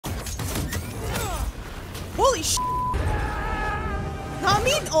Holy sh! Not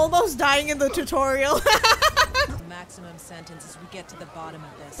me almost dying in the tutorial. Maximum sentence as we get to the bottom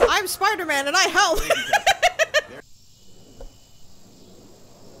of this. I'm Spider-Man and I help.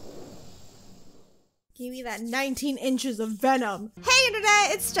 Give me that 19 inches of venom. Hey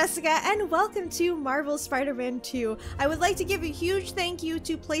internet, it's Jessica and welcome to Marvel Spider-Man 2. I would like to give a huge thank you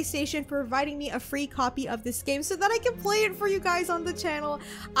to PlayStation for providing me a free copy of this game so that I can play it for you guys on the channel.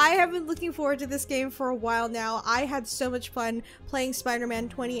 I have been looking forward to this game for a while now. I had so much fun playing Spider-Man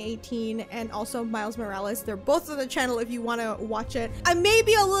 2018 and also Miles Morales. They're both on the channel if you want to watch it. I may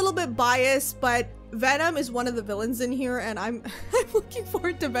be a little bit biased, but Venom is one of the villains in here and I'm looking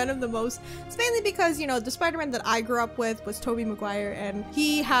forward to Venom the most. It's mainly because, you know, the Spider-Man that I grew up with was Tobey Maguire and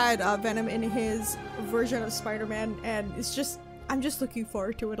he had Venom in his version of Spider-Man and it's just, I'm just looking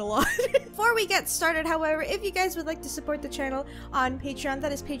forward to it a lot. Before we get started, however, if you guys would like to support the channel on Patreon,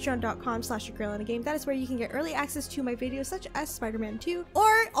 that is patreon.com/AGirlAndAGame. That is where you can get early access to my videos such as Spider-Man 2.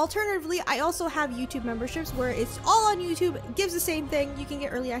 Or alternatively, I also have YouTube memberships where it's all on YouTube. It gives the same thing. You can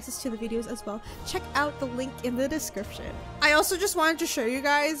get early access to the videos as well. Check out the link in the description. I also just wanted to show you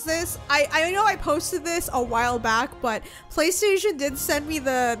guys this. I know I posted this a while back, but PlayStation did send me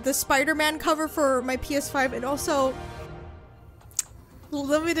the Spider-Man cover for my PS5 and also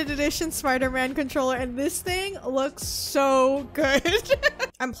limited edition Spider-Man controller, and this thing looks so good.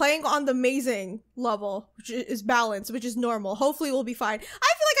 I'm playing on the amazing level, which is balanced, which is normal. Hopefully we'll be fine. I feel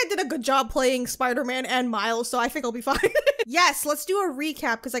like I did a good job playing Spider-Man and Miles, so I think I'll be fine. Yes, let's do a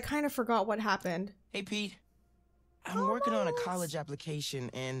recap because I kind of forgot what happened. Hey Pete, I'm working on a college application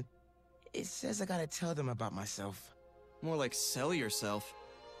and it says I gotta tell them about myself. More like sell yourself.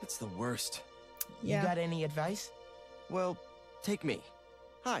 It's the worst. Yeah. You got any advice? Well, take me.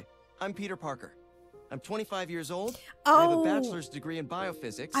 Hi, I'm Peter Parker. I'm 25 years old. Oh, I have a bachelor's degree in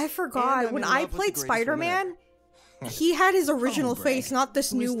biophysics. I forgot. When I played Spider-Man, he had his original face, not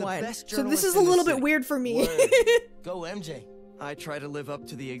this new one. So this is a little bit weird for me. Go MJ. I try to live up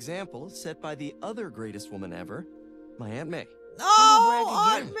to the example set by the other greatest woman ever, my Aunt May.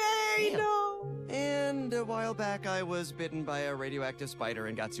 Oh, Aunt May, no. And a while back, I was bitten by a radioactive spider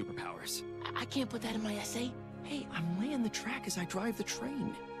and got superpowers. I can't put that in my essay. Hey, I'm laying the track as I drive the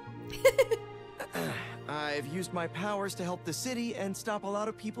train. I've used my powers to help the city and stop a lot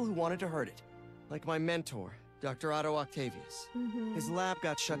of people who wanted to hurt it. Like my mentor, Dr. Otto Octavius. His lab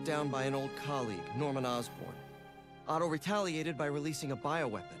got shut down by an old colleague, Norman Osborn. Otto retaliated by releasing a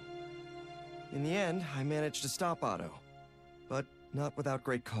bioweapon. In the end, I managed to stop Otto, but not without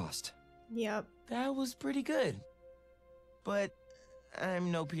great cost. Yep. That was pretty good. But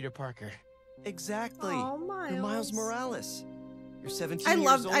I'm no Peter Parker. Exactly. Oh, Miles. You're Miles Morales. You're 17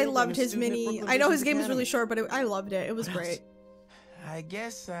 years old. I loved his mini. I know his game was really short, but I loved it. It was great. I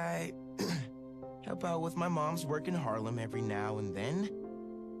guess I help out with my mom's work in Harlem every now and then.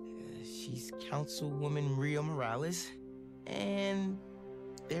 She's Councilwoman Rio Morales, and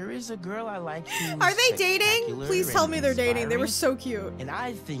there is a girl I like. Are they dating? Please tell me they're dating. They were so cute. And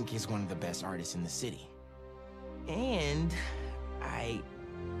I think is one of the best artists in the city. And I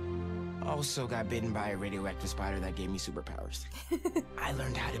also got bitten by a radioactive spider that gave me superpowers. I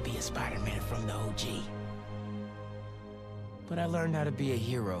learned how to be a Spider-Man from the OG. But I learned how to be a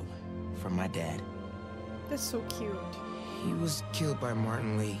hero from my dad. That's so cute. He was killed by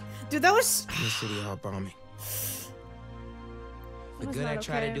Martin Lee. Dude, that was in the City Hall bombing. The good I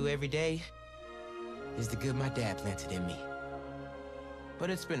try to do every day is the good my dad planted in me. But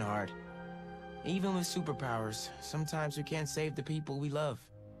it's been hard. Even with superpowers, sometimes we can't save the people we love.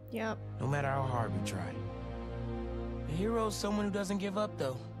 Yep. No matter how hard we try. A hero is someone who doesn't give up,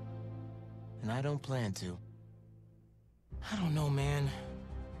 though. And I don't plan to. I don't know, man.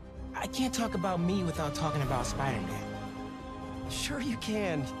 I can't talk about me without talking about Spider-Man. Sure you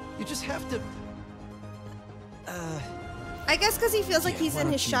can. You just have to... I guess because he feels like he's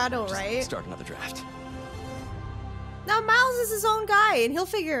in his shadow, right? Start another draft. Now Miles is his own guy, and he'll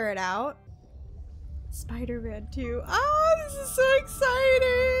figure it out. Spider-Man 2. Oh, this is so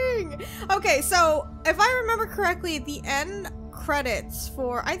exciting! Okay, so if I remember correctly, the end credits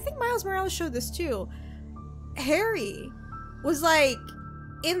for, I think Miles Morales showed this too. Harry was like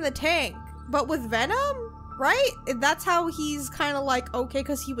in the tank, but with Venom, right? That's how he's kind of like okay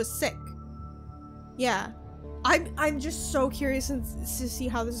because he was sick. Yeah, I'm just so curious to see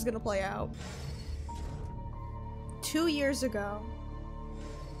how this is gonna play out. 2 years ago.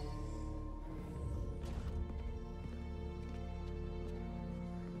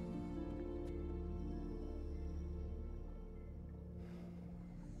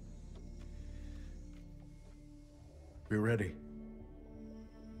 We're ready.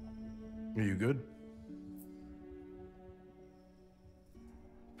 Are you good?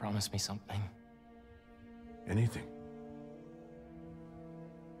 Promise me something. Anything.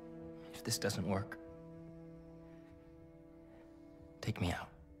 If this doesn't work, take me out.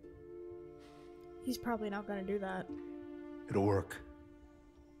 He's probably not gonna do that. It'll work.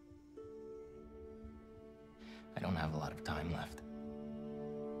 I don't have a lot of time left.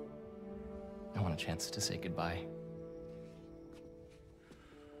 I want a chance to say goodbye.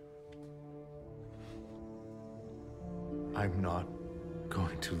 I'm not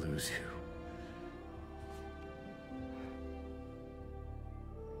going to lose you.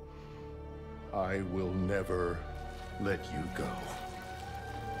 I will never let you go.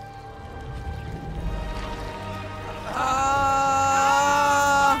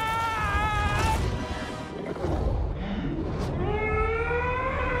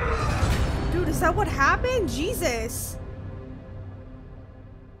 Dude, is that what happened? Jesus.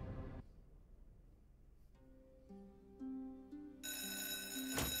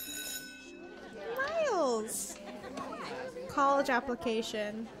 Miles. College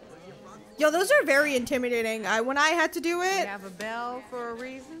application. Yo, those are very intimidating. When I had to do We it, have a bell for a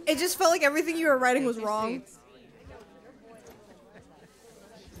reason. it just felt like everything you were writing was Take your wrong. seats.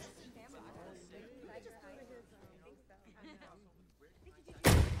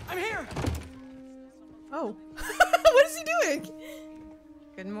 I'm here! Oh. What is he doing?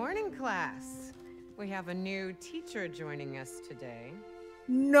 Good morning, class. We have a new teacher joining us today.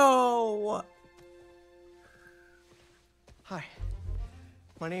 No. Hi.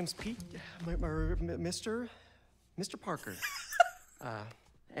 My name's Pete. Mr. Parker.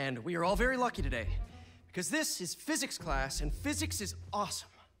 And we are all very lucky today, because this is physics class, and physics is awesome.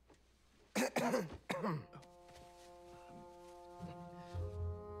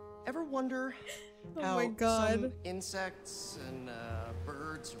 Ever wonder how my God. some insects and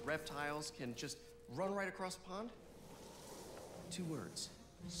birds, reptiles can just run right across a pond? 2 words.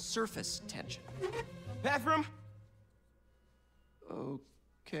 Surface tension. Bathroom?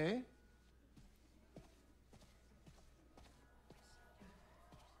 Okay.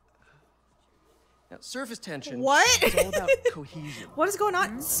 Now, surface tension What? is all about cohesion. What is going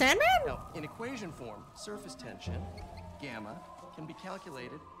on? Sandman? Now, in equation form, surface tension, gamma, can be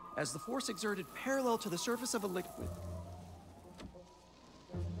calculated as the force exerted parallel to the surface of a liquid,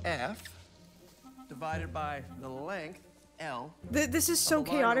 F, divided by the length, L. This is so Of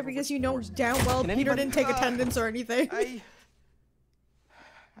the line chaotic over because which you know force- damn well Can Peter anybody- didn't take attendance or anything.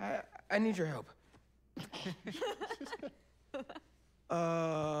 I need your help.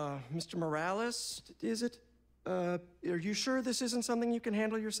 Mr. Morales, is it? Are you sure this isn't something you can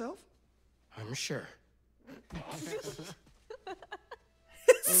handle yourself? I'm sure.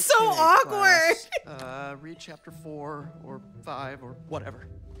 It's so Okay, awkward. class. Read chapter 4 or 5 or whatever.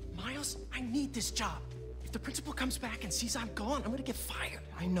 Miles, I need this job. If the principal comes back and sees I'm gone, I'm gonna get fired.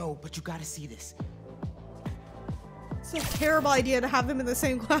 I know, but you gotta see this. It's a terrible idea to have them in the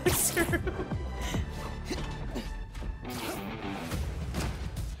same classroom.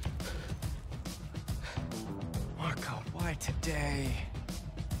 Marco, why today?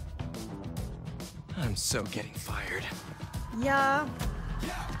 I'm so getting fired. Yeah.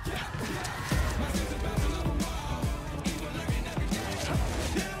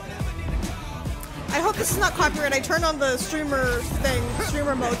 I hope this is not copyright. I turned on the streamer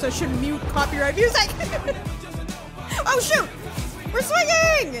mode, so I should mute copyright music. Oh shoot! We're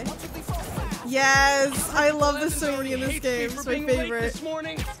swinging! Yes, I love the swinging in this game. It's my favorite. This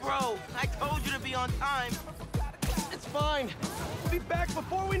morning. Bro, I told you to be on time. It's fine. We'll be back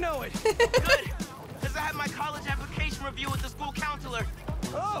before we know it. Good, because I had my college application review with the school counselor.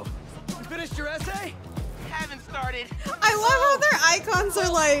 Oh, you finished your essay? Haven't started. I love how their icons are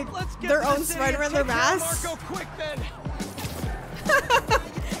like Let's get their to own the city spider and and their take care of masks. Marco, quick then.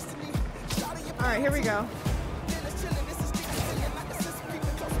 All right, here we go.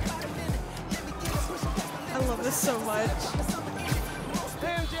 I love this so much.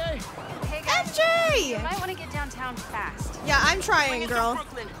 Hey, MJ. Hey guys, MJ! you might want to get downtown fast. Yeah, I'm trying, Bring it to girl.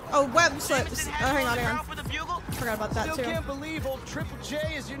 Brooklyn. Oh, web slips. Jameson Oh, has hang on on, the hang on. ground for the bugle. Forgot about that Still too. can't believe old Triple J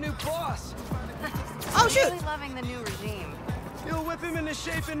is your new boss. Oh shoot! Really loving the new regime. You'll whip him into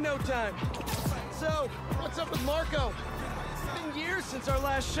shape in no time. So, what's up with Marco? It's been years since our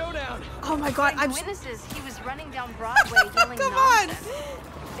last showdown. Oh my god, I'm. Witnesses, he was running down Broadway yelling Come on! nonsense.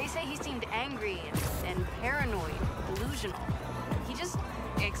 They say he seemed angry and paranoid, delusional. He just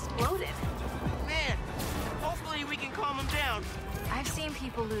exploded. Man, hopefully we can calm him down. I've seen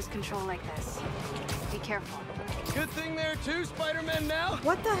people lose control like this. Be careful. Good thing there are 2 Spider-Men now.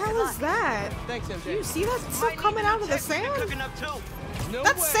 What the hell is that? Thanks, MJ. Do you see that stuff Might need coming new out of the tech we've been sand? cooking up too. No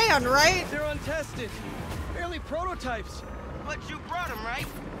That's way. sand, right? They're untested. Barely prototypes. But you brought him, right?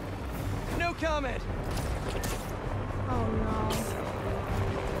 No comment. Oh no.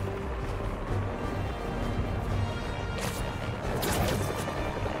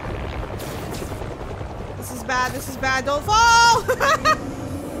 This is bad, this is bad. Don't fall!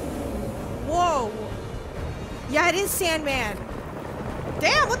 Whoa. Yeah, it is Sandman.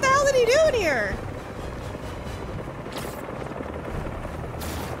 Damn, what the hell did he do in here?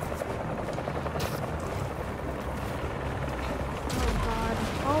 Oh god.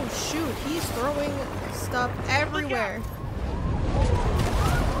 Oh shoot, he's throwing stuff everywhere.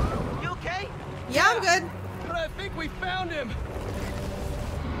 You okay? Yeah, I'm good. But I think we found him.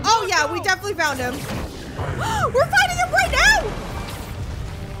 Oh yeah, we definitely found him. We're fighting him right now!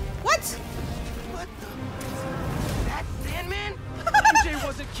 What? What the? That Sandman? MJ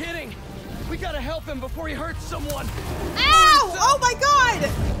wasn't kidding. We gotta help him before he hurts someone. Ow! Oh my god!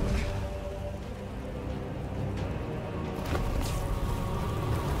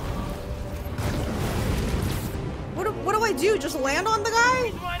 What do I do? Just land on the guy?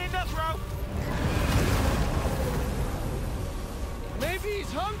 He's winding up, bro. Maybe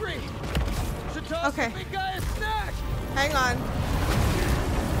he's hungry. Should toss the big guy a snack. Hang on.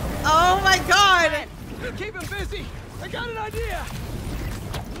 Oh my god! Keep him busy. I got an idea.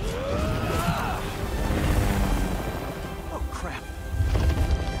 Oh crap.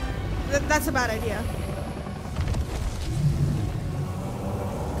 That's a bad idea.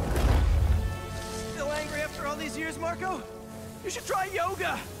 Still angry after all these years, Marco? You should try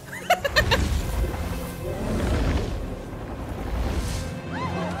yoga.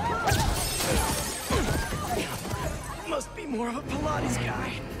 Must be more of a Pilates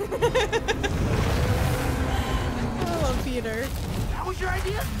guy. I love Peter. That was your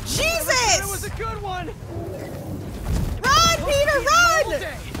idea? Jesus! It was a good one. Run, Peter, run!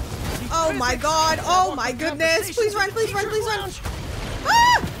 Oh my god, oh my goodness. Please run, please run, please run.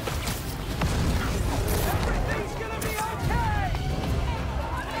 Ah! Everything's gonna be okay.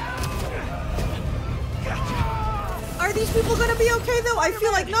 Are these people gonna be okay though? I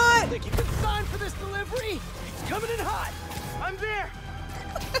feel like not. Think you can sign for this delivery? It's coming in hot. I'm there.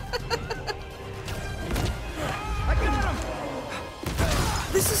 I got him.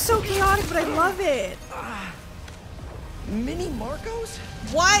 This is so chaotic, but I love it. Mini Marcos?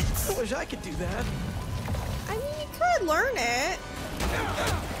 What? I wish I could do that. I mean, you could learn it.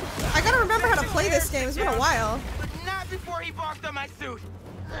 I gotta remember how to play this game. It's been a while. But not before he barked on my suit.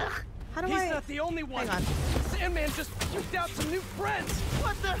 How do He's I? not the only one. Hang on. Sandman just picked out some new friends.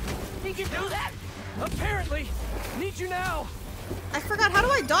 What the? He can do that? Apparently. Need you now. I forgot. How do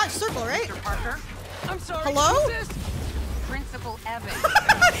I dodge circle, right? Mr. Parker, I'm sorry. Hello? Who's this? Principal Evans.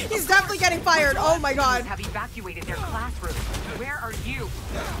 He's definitely getting fired. Oh my god. Have evacuated their classroom. Where are you?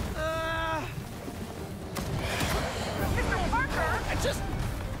 Mr. Parker! I just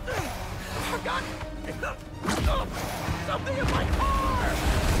forgot something in my car.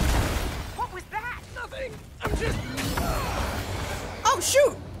 What was that? Nothing. I'm just. Oh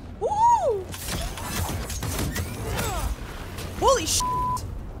shoot! Woo! Holy shit!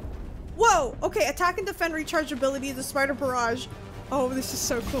 Whoa! Okay, attack and defend recharge ability, the spider barrage. Oh, this is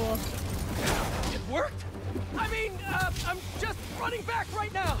so cool. It worked. I mean, I'm just running back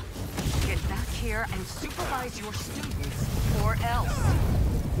right now. Get back here and supervise your students, or else.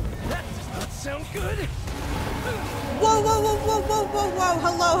 That does not sound good. Whoa, whoa, whoa, whoa, whoa, whoa, whoa!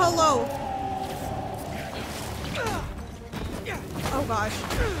 Hello, hello! Oh gosh.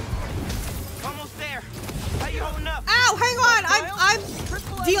 Almost there. How you holding up? Ow! Hang on!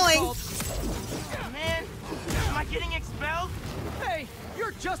 I'm dealing. Man, am I getting expelled? Hey,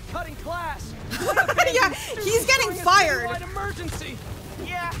 you're just cutting class. Yeah, he's getting fired. Emergency.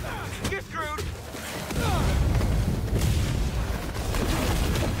 Yeah, you're screwed.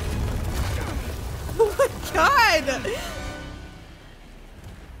 Oh my god!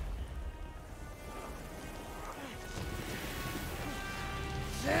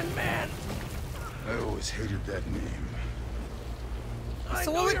 Sandman. I always hated that name. I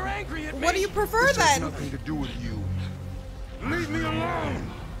So know what, you're angry at me. what do you prefer This has then? nothing to do with you. Leave me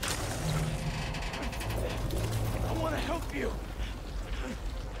alone. I want to help you.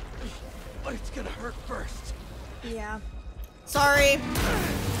 But it's gonna hurt first. Yeah. Sorry.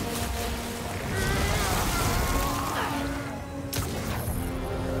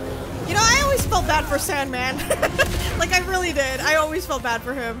 You know, I always felt bad for Sandman. Like, I really did. I always felt bad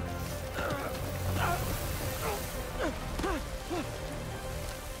for him.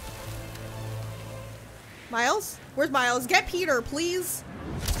 Miles? Where's Miles? Get Peter, please.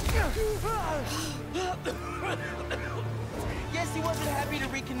 Guess he wasn't happy to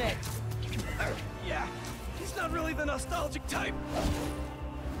reconnect. Yeah, he's not not really the nostalgic type.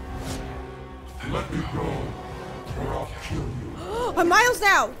 Let me go, or I'll kill you. I'm Miles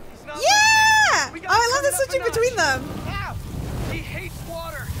now! Yeah! Oh, I love the switching between them. Ow! He hates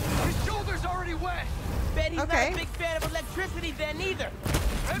water. His shoulder's already wet. Bet he's Okay. not a big fan of electricity then either.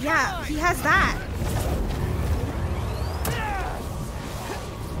 Yeah, he has that.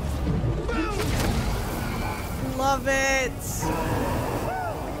 Love it.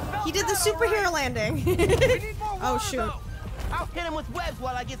 He did the superhero landing. Oh shoot. I'll hit him with webs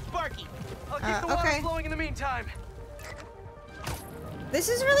while I get sparky. I'll keep the water okay. flowing in the meantime. This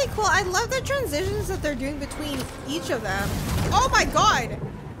is really cool. I love the transitions that they're doing between each of them. Oh my god.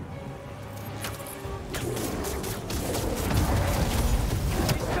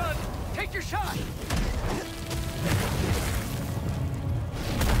 He's done. Take your shot.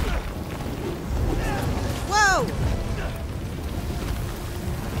 Whoa.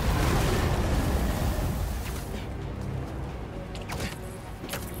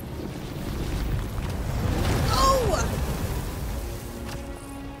 Oh.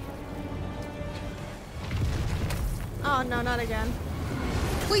 Oh no, not again.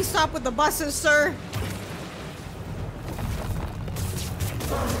 Please stop with the buses, sir.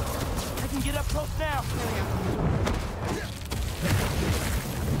 I can get up close now.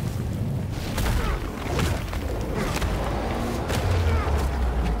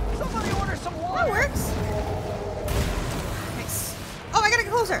 Somebody order some water. That works. Nice. Oh, I gotta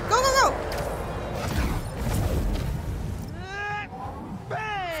get closer. Go, go, go.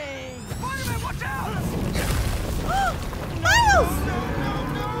 Bang! Spider-Man, watch out! Miles!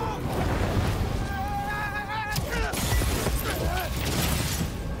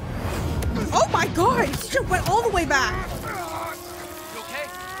 Oh my god! He just went all the way back. You okay?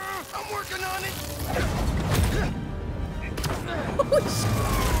 I'm working on it. Holy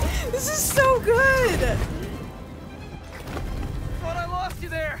shit. This is so good. Thought I lost you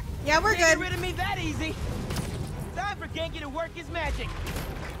there. Yeah, we're Can't good. get rid of me that easy. Time for Genki to work his magic.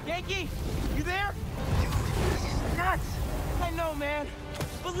 Genki, you there? This is nuts. I know, man.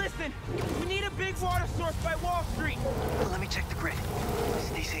 But listen, we need a big water source by Wall Street. Let me check the grid.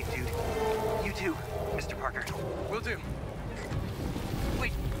 Stay safe, dude. You too, Mr. Parker. Will do.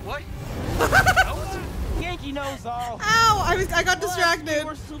 Wait, what? Genki knows all. Ow! I got Plus, distracted. You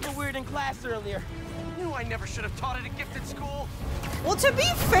were super weird in class earlier. You know I never should have taught at a gifted school. Well, to be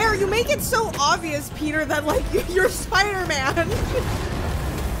fair, you make it so obvious, Peter, that like you're Spider-Man.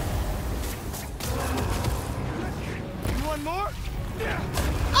 You want more?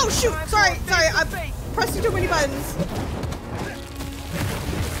 Oh shoot! Sorry, I'm pressing too many buttons.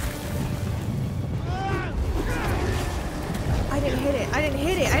 I didn't hit it. I didn't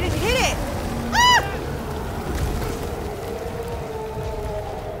hit it. I didn't hit it. Ah!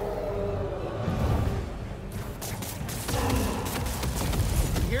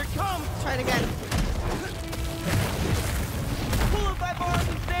 Here it comes. Try it again. Pull up by bars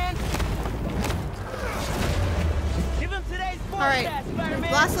and stand. Give him today's All right. forecast,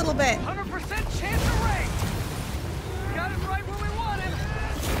 Spider-Man. Last little bit. 100% chance of rain. Got it right where we wanted.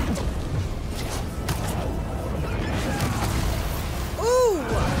 Ooh.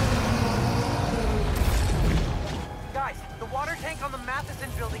 Guys, the water tank on the Matheson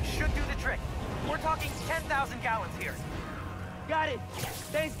building should do the trick. We're talking 10,000 gallons here. Got it.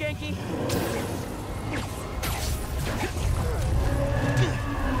 Thanks, Genki.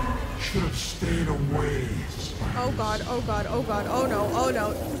 Should have stayed away. Oh god. Oh god. Oh god. Oh no. Oh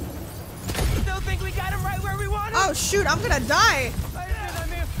no. Still think we got him right where we want him? Oh shoot! I'm gonna die. I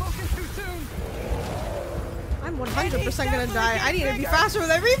may have spoken too soon. I'm 100% gonna die. I need to be faster with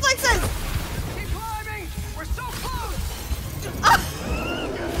my reflexes. Keep climbing. We're so close. Ah!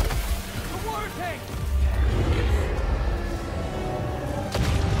 The water tank.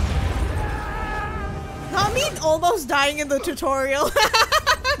 Not me almost dying in the tutorial.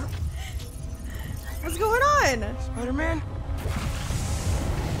 What's going on? Spider-Man.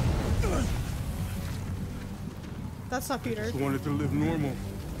 That's not Peter. I wanted to live normal,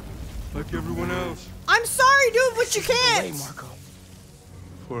 like everyone else. I'm sorry, dude, but you can't. Marco.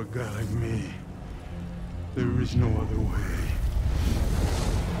 For a guy like me, there is no other way.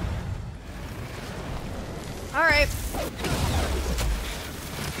 All right.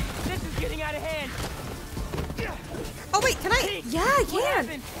 This is getting out of hand. Oh wait, can I? Yeah, I What can.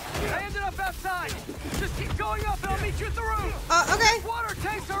 happened? I ended up outside. Just keep going up and I'll meet you at the roof. Okay. These water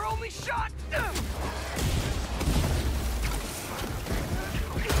tanks are only shot.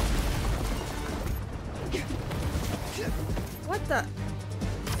 What the?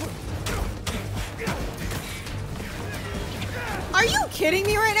 Are you kidding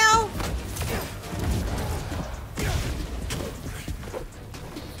me right now?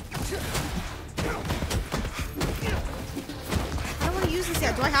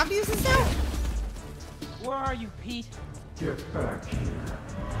 Do I have to use this now? Where are you, Pete? Get back here.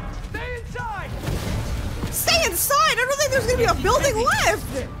 Stay inside! Stay inside! I don't think there's gonna be a building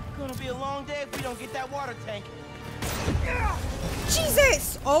left! It's gonna be a long day if we don't get that water tank.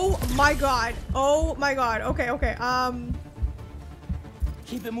 Jesus! Oh my god. Oh my god. Okay, okay.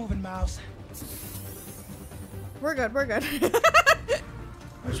 Keep it moving, Miles. We're good, we're good.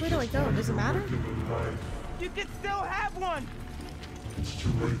 Which way do I go? Does it matter? You can still have one! It's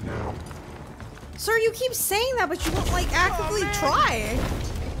too late now. Sir, you keep saying that, but you won't, like, actively try.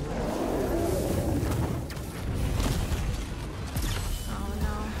 Oh,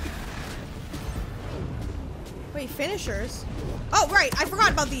 no. Wait, finishers? Oh, right. I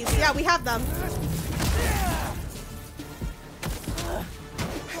forgot about these. Yeah, we have them.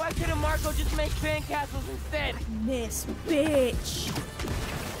 Why couldn't Marco just make sandcastles instead? This bitch.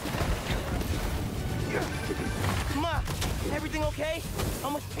 Ma, everything okay?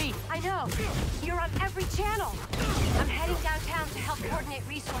 Almost Pete. I know. You're on every channel. I'm heading downtown to help coordinate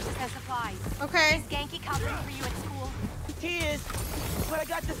resources and supplies. Okay. Is Genki covering for you at school? He is. But I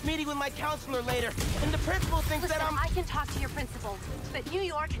got this meeting with my counselor later, and the principal thinks Listen, that I'm... I can talk to your principal, but New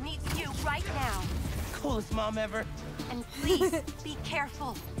York needs you right now. Coolest mom ever. And please, be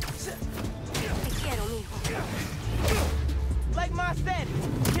careful. Te quiero, mijo. Like Ma said,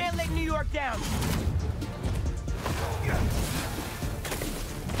 can't let New York down.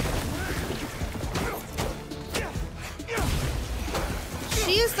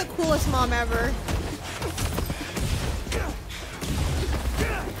 She is the coolest mom ever.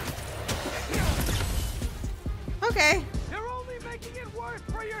 Okay. You're only making it worse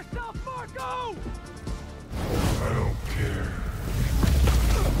for yourself, Marco! I don't care.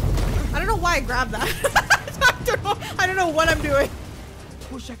 I don't know why I grabbed that. I don't know what I'm doing.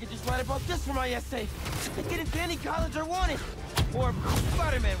 Wish I could just write about this for my essay. I'd get into any college I wanted. Or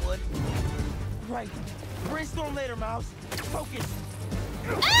Spider-Man would. Right. Brainstorm later, Miles. Focus.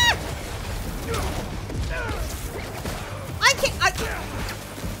 Ah! I can't.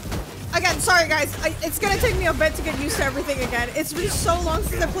 Again, sorry guys. It's gonna take me a bit to get used to everything again. It's been so long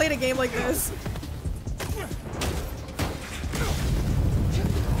since I played a game like this.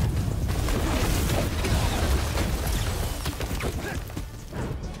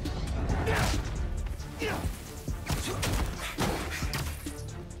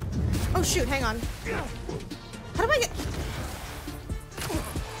 Oh shoot, hang on. How do I get...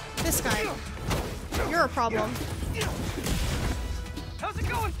 This guy. You're a problem. How's it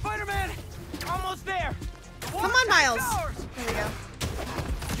going, Spider-Man? Almost there. Come on, Miles. There we go.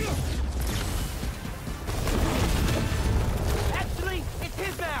 Actually, it's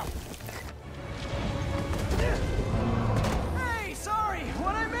his now. Hey, sorry,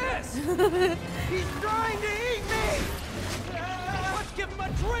 what'd I miss? He's trying to eat me. Let's give him a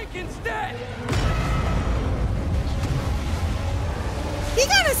drink instead! He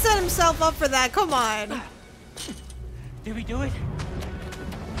gotta set himself up for that. Come on. Did we do it?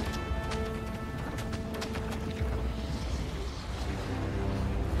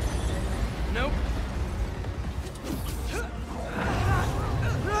 Nope.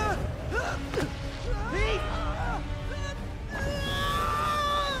 Pete!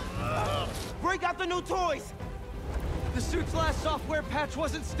 Break out the new toys. The suit's last software patch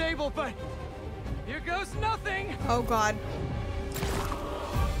wasn't stable, but here goes nothing! Oh god.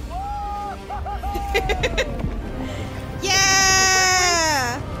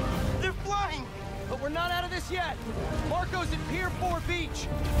 Yeah! They're flying. But we're not out of this yet. Marco's at Pier 4 Beach.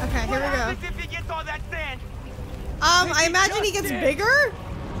 Okay, here we go. What happens if he gets all that sand? I imagine he gets bigger?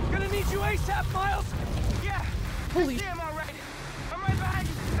 Gonna need you ASAP, Miles. Yeah. Holy Damn, all right. I'm right behind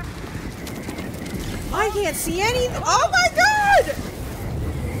you. I can't see anything. Oh my god!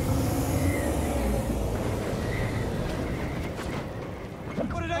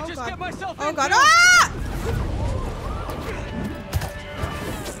 What did I just get myself into? Oh god. Ah!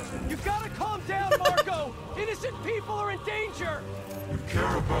 You gotta calm down, Marco. Innocent people are in danger. You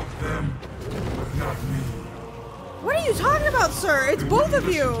care about them, but not me. What are you talking about, sir? It's both of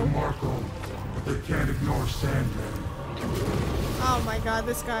Listen to you. Marco, but they can't ignore Sandman. Oh my god,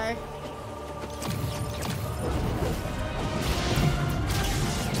 this guy.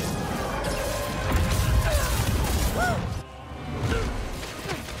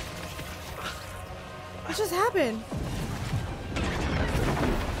 What just happened?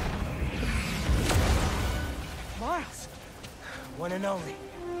 Miles. One and only.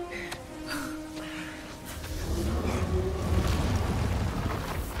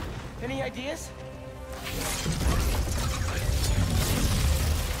 Any ideas?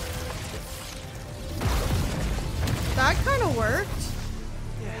 That kind of worked.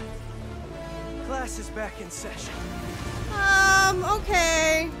 Class is back in session.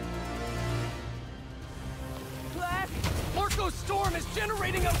 Okay. Black, Marco's storm is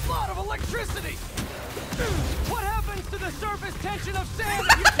generating a lot of electricity. What happens to the surface tension of sand?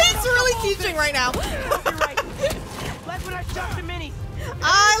 He's really teaching right now. You're right. Like when I shot the minis.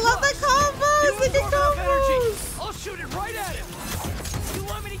 I love the combos. They can Energy. combos. I'll shoot it right at him. You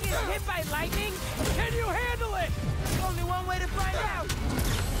want me to get hit by lightning? Can you handle it? There's only one way to find out.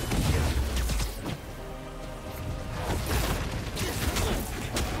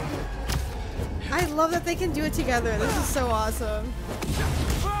 I love that they can do it together. This is so awesome.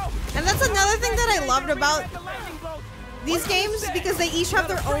 And that's another thing that I loved about these games, because they each have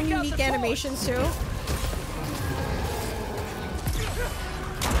their own unique animations too.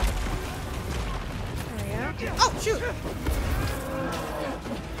 There we go. Oh, shoot!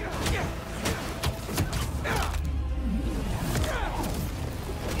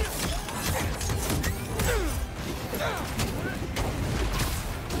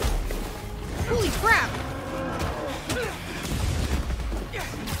 Holy crap!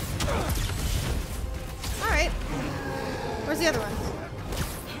 Alright. Where's the other one?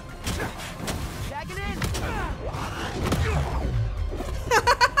 Tagging in.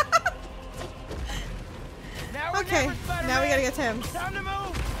 Now we're Okay, never Spider-Man. now we gotta get to him. Time to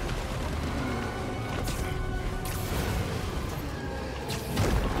move.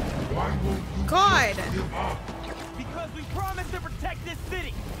 Why won't you God! give up? Because we promised to protect this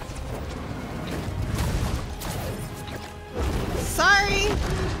city. Sorry!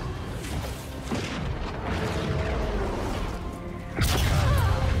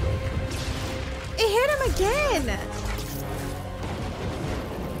 It hit him again!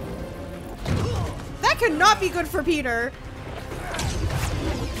 That could not be good for Peter.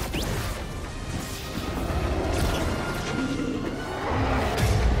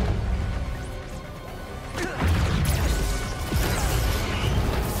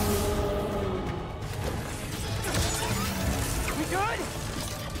 We good?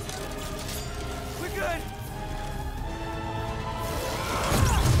 We're good.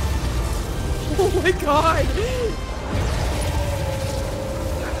 Oh my god!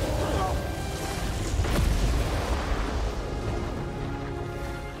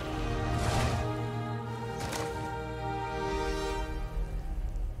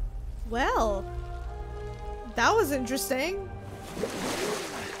 Well, that was interesting.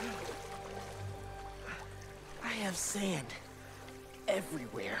 I have sand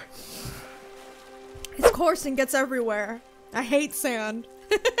everywhere. It's coarse and gets everywhere. I hate sand.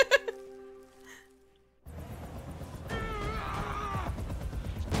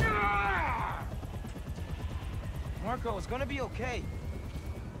 Marco, it's gonna be okay.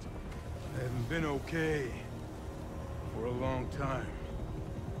 I haven't been okay for a long time.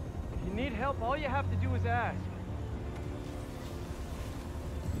 If you need help, all you have to do is ask.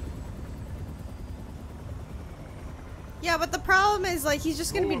 Yeah, but the problem is, like, he's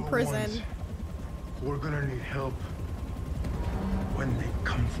just gonna be in prison. We're gonna need help when they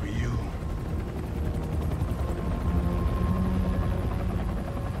come for you.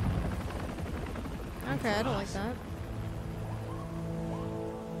 Okay, I don't like that.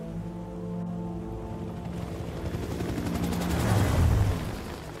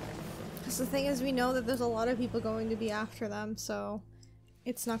 Because the thing is, we know that there's a lot of people going to be after them, so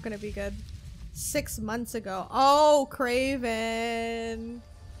it's not gonna be good. 6 months ago. Oh, Craven!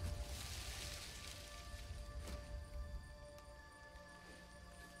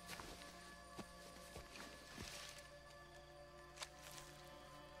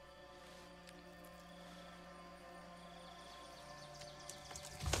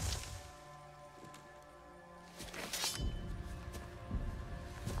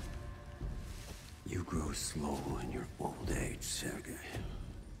 You grow slow in your old age, Sergei.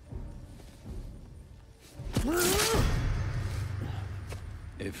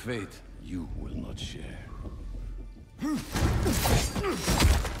 A fate you will not share. The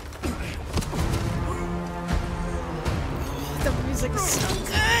music is so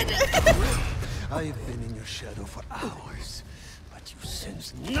good! I've been in your shadow for hours, but you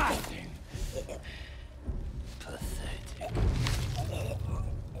sense nothing. Pathetic.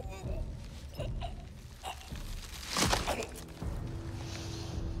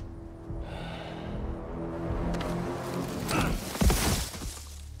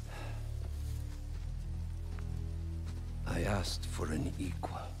 I asked for an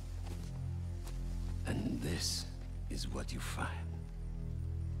equal. And this is what you find.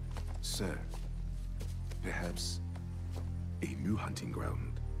 Sir, perhaps a new hunting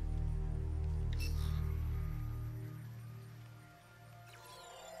ground.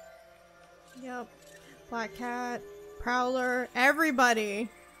 Yep. Black Cat, Prowler, everybody.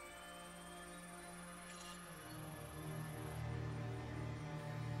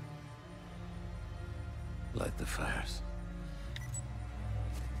 Light the fires.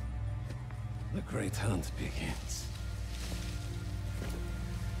 The great hunt begins.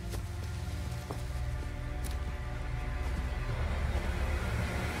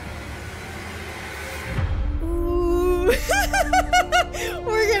 Ooh.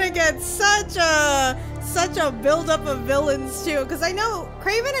 We're gonna get such a build-up of villains too, because I know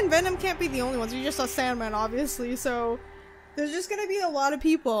Kraven and Venom can't be the only ones. We just saw Sandman, obviously, so there's just gonna be a lot of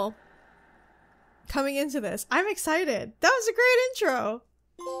people coming into this. I'm excited. That was a great intro.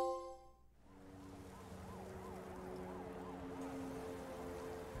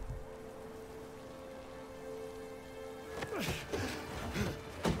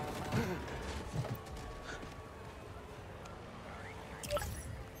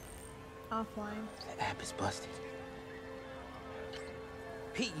 Offline. The app is busted.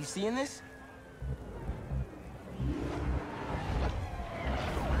 Pete, you seeing this?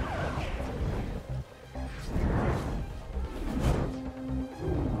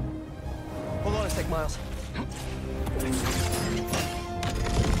 Hold on a sec, Miles.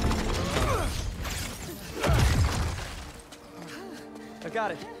 I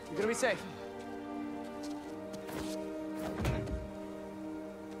got it. You're gonna be safe.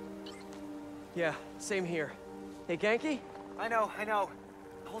 Yeah, same here. Hey, Genki? I know.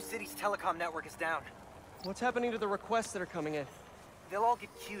 The whole city's telecom network is down. What's happening to the requests that are coming in? They'll all get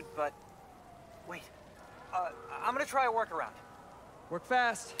queued, but... Wait. I'm gonna try a workaround. Work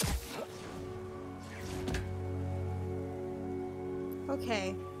fast.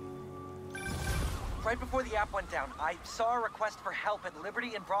 Okay. Right before the app went down, I saw a request for help at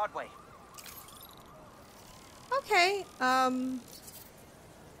Liberty and Broadway. Okay,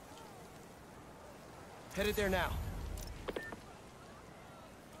 Headed there now.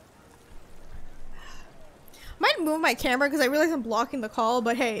 might move my camera because I realize I'm blocking the call,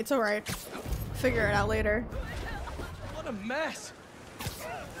 but hey, it's alright. Figure it out later. What a mess!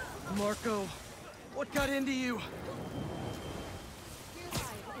 Marco, what got into you?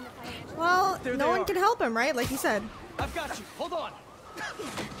 Well, There no they one are. can help him, right? Like you said. I've got you. Hold on.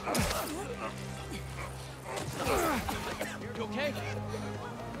 You okay?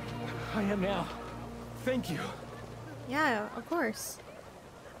 I am now. Thank you. Yeah, of course.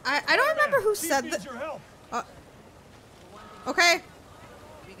 I don't remember who said that. Okay.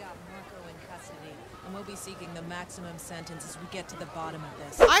 We got Marco in custody, and we'll be seeking the maximum sentence as we get to the bottom of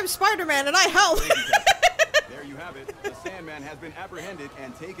this. I'm Spider-Man and I help. There you have it. The Sandman has been apprehended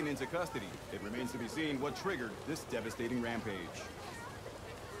and taken into custody. It remains to be seen what triggered this devastating rampage.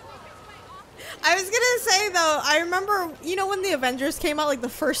 I was gonna say though, I remember, you know, when the Avengers came out, like the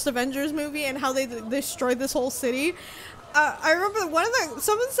first Avengers movie, and how they destroyed this whole city. I remember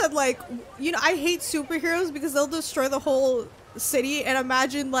someone said like, you know, I hate superheroes because they'll destroy the whole city, and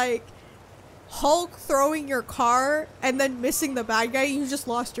imagine like Hulk throwing your car and then missing the bad guy, you just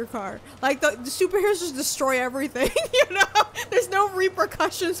lost your car. Like the superheroes just destroy everything, you know? There's no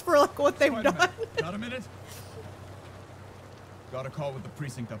repercussions for like what they've done. Got a minute? Got a call with the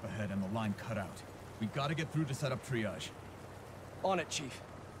precinct up ahead and the line cut out. We gotta get through to set up triage. On it, Chief.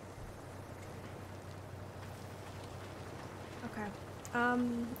 Okay.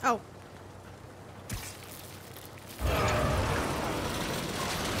 Oh.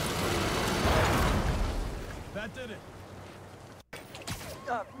 That did it.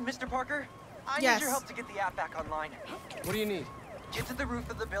 Mr. Parker? I Yes. need your help to get the app back online. What do you need? Get to the roof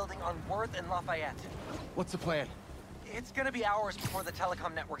of the building on Worth and Lafayette. What's the plan? It's gonna be hours before the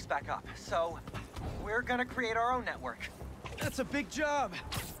telecom network's back up, so we're gonna create our own network. That's a big job.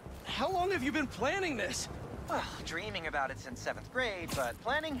 How long have you been planning this? Well, dreaming about it since 7th grade, but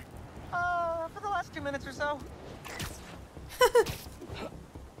planning? For the last 2 minutes or so.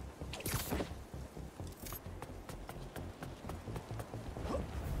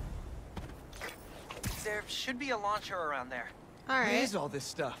 There should be a launcher around there. All What right. is all this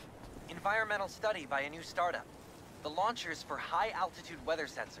stuff? Environmental study by a new startup. The launcher's for high-altitude weather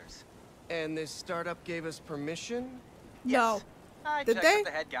sensors. And this startup gave us permission? No. I Did checked they? with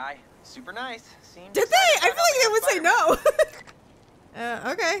the head guy. Super nice. Seemed Did they? I feel like they would say no.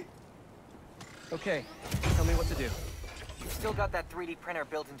 Okay. Okay, tell me what to do. You've still got that 3D printer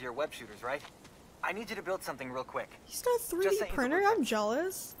built into your web shooters, right? I need you to build something real quick. He's got a 3D printer? I'm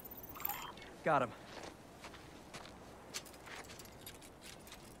jealous. Got him.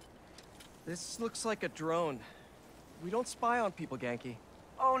 This looks like a drone. We don't spy on people, Genki.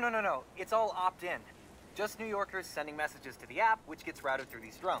 Oh, no. It's all opt-in. Just New Yorkers sending messages to the app, which gets routed through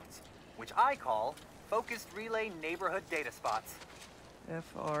these drones. which I call Focused Relay Neighborhood Data Spots.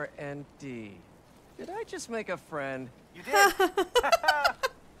 FRND. Did I just make a friend? You did!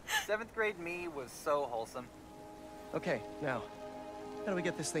 7th grade me was so wholesome. Okay, now, how do we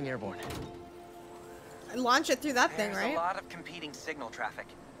get this thing airborne? Launch it through that thing, right? There's a lot of competing signal traffic,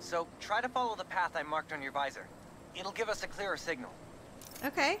 so try to follow the path I marked on your visor. It'll give us a clearer signal.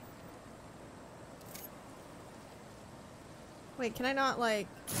 Okay. Wait, can I not, like...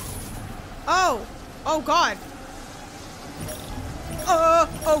 Oh! Oh, God!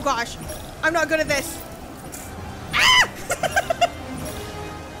 Oh, gosh! I'm not good at this! Ah!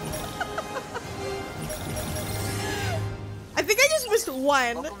 I think I just missed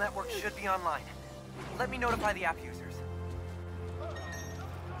one. Local network should be online. Let me notify the app users.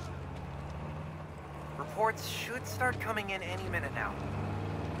 Reports should start coming in any minute now.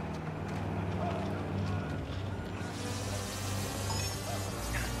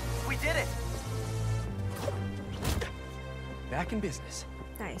 We did it! Back in business.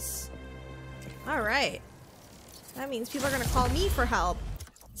 Nice. Alright. That means people are gonna call me for help.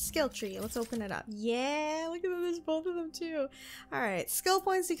 Skill tree. Let's open it up. Yeah, look at that. There's both of them too. Alright. Skill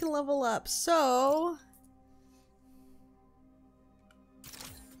points you can level up. So...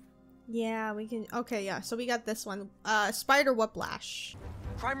 yeah, we can... okay, yeah. So we got this one. Spider Whiplash.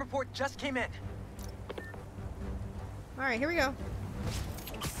 Crime report just came in. Alright, here we go.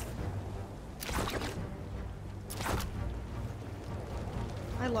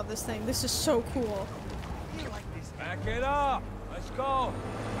 I love this thing. This is so cool. Back it up. Let's go.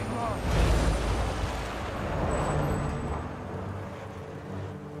 Come on.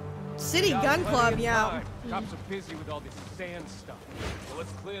 City Gun Club, yeah. Cops are busy with all this sand stuff. So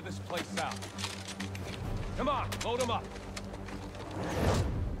let's clear this place out. Come on, load them up.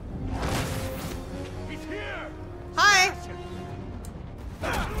 He's here. Hi.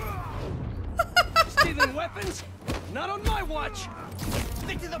 Stealing weapons? Not on my watch.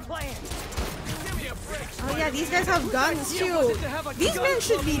 Stick to the plan. Give me a break. Oh yeah, these guys have guns too. These men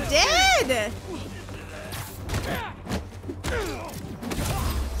should be dead.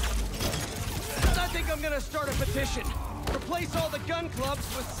 I think I'm gonna start a petition. Replace all the gun clubs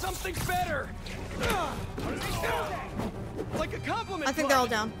with something better. Like a compliment. I think they're all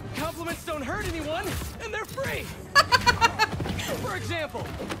down. Compliments don't hurt anyone, and they're free. For example,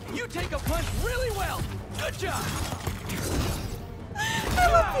 you take a punch really well. Good job. I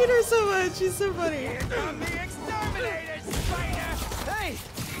love Peter so much. He's so funny. Here come the exterminators, spider. Hey,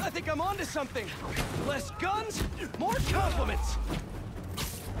 I think I'm onto something. Less guns, more compliments.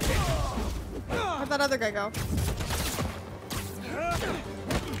 Where'd that other guy go?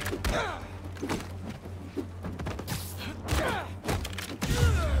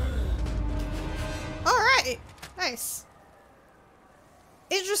 Alright! Nice.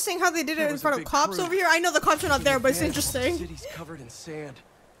 Interesting how they did it in front of cops over here. I know the cops are not there, but it's interesting. The city's covered in sand.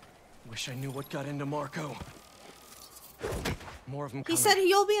 Wish I knew what got into Marco. More of them coming. He said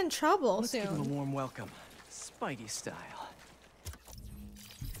he'll be in trouble Let's give him a soon. warm welcome. Spidey style.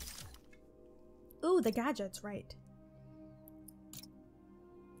 Ooh, the gadgets, right.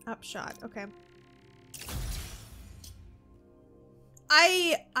 Upshot, okay.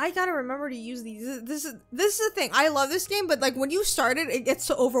 I gotta remember to use these. This is the thing. I love this game, but like when you start it, it gets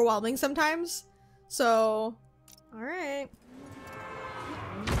so overwhelming sometimes. So, all right.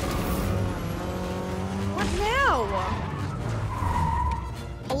 What now?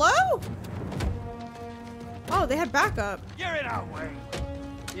 Hello? Oh, they had backup. You're in our way.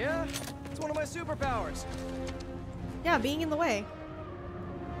 Yeah, it's one of my superpowers. Yeah, being in the way.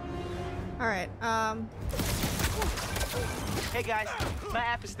 All right. Hey guys, my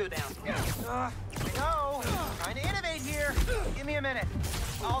app is still down. I know. Trying to innovate here. Give me a minute.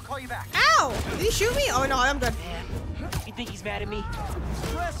 I'll call you back. Ow! Did he shoot me? Oh no, I'm good. You think he's mad at me?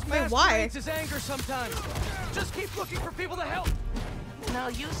 Wait, why? His anger sometimes. Just keep looking for people to help. No,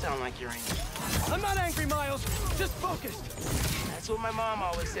 you sound like you're angry. I'm not angry, Miles. Just focused. That's what my mom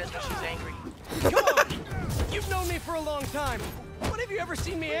always says when she's angry. Come on! You've known me for a long time. When have you ever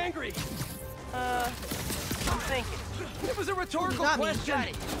seen me angry? I'm thinking. It was a rhetorical question. Got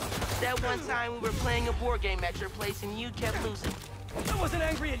it. That one time we were playing a board game at your place and you kept losing. I wasn't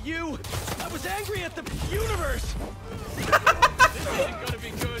angry at you. I was angry at the universe. This isn't gonna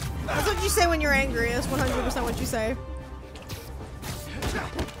be good. That's what you say when you're angry. That's 100% what you say.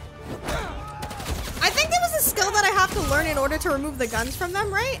 I think there was a skill that I have to learn in order to remove the guns from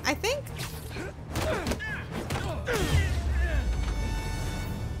them, right? I think.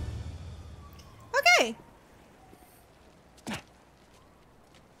 Okay.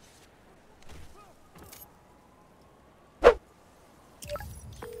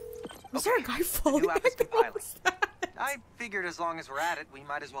 a guy falling? New app is compiling. I figured as long as we're at it, we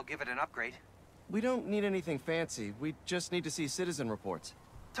might as well give it an upgrade. We don't need anything fancy. We just need to see citizen reports.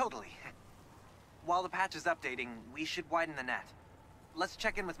 Totally. While the patch is updating, we should widen the net. Let's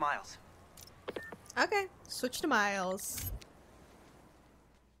check in with Miles. Okay, switch to Miles.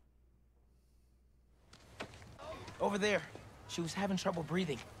 Over there. She was having trouble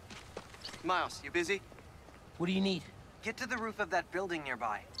breathing. Miles, you busy? What do you need? Get to the roof of that building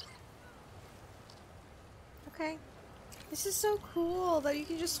nearby. Okay. This is so cool that you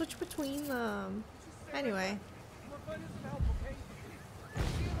can just switch between them. Anyway.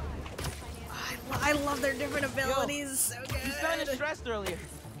 I love their different abilities. So good. You sounded stressed earlier.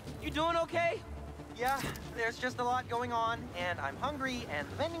 You doing okay? Yeah, there's just a lot going on, and I'm hungry, and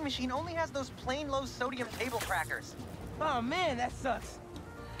the vending machine only has those plain low-sodium table crackers. Oh man, that sucks.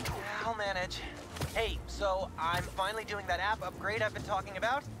 Yeah, I'll manage. Hey, so I'm finally doing that app upgrade I've been talking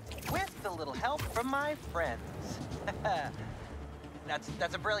about, with a little help from my friends.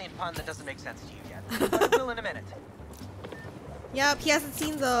 That's a brilliant pun that doesn't make sense to you yet, but it will in a minute. Yep, he hasn't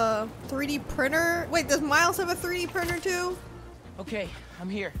seen the 3D printer. Wait, does Miles have a 3D printer too? Okay, I'm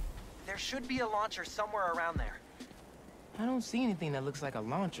here. There should be a launcher somewhere around there. I don't see anything that looks like a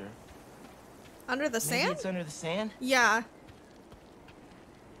launcher. Under the sand? Maybe it's under the sand? Yeah.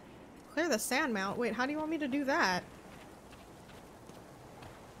 Clear the sand mount. Wait, how do you want me to do that?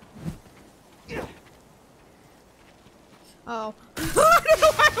 Oh. I don't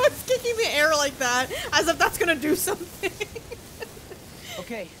know why I was kicking the air like that, as if that's gonna do something.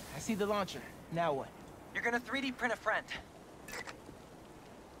 Okay, I see the launcher. Now what? You're gonna 3D print a friend.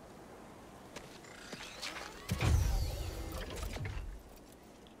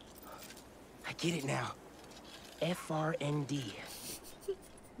 I get it now. FRND.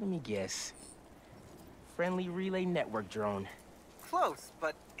 Let me guess. Friendly Relay Network drone. Close,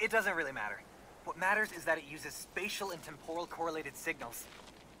 but it doesn't really matter. What matters is that it uses spatial and temporal correlated signals.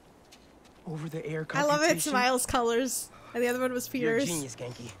 Over-the-air I love it. It's Miles' colors. And the other one was Peter's. You're a genius,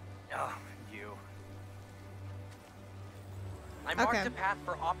 Genki. Oh, you. I marked a path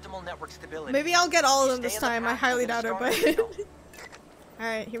for optimal network stability. Maybe I'll get all of them this time. I highly doubt it, but...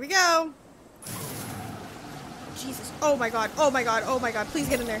 Alright, here we go. Jesus. Oh my god. Oh my god. Oh my god. Please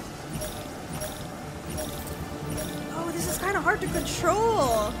get in there. Oh, this is kind of hard to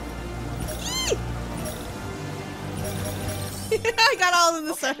control. I got all of them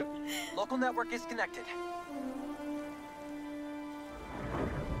this time. Local network is connected.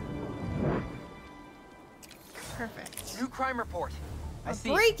 Perfect. New crime report. I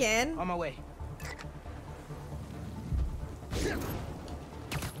see. Break-in. On my way.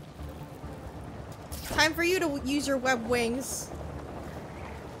 Time for you to use your web wings.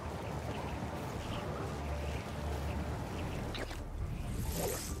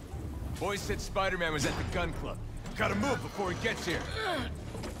 Boys said Spider-Man was at the gun club. Gotta move before he gets here.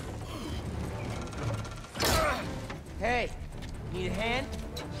 Hey, need a hand?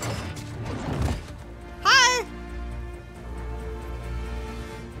 Hi!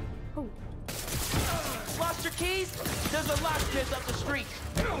 Oh. Lost your keys? There's a locksmith up the street.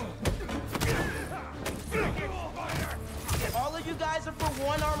 All of you guys are for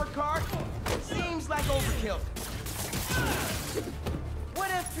one armored car? Seems like overkill. What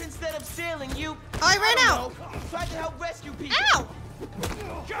if instead of stealing you... Oh, I ran out! Tried to help rescue people? Ow!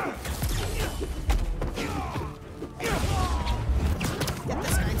 Get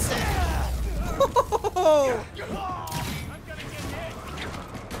this guy instead. Oh.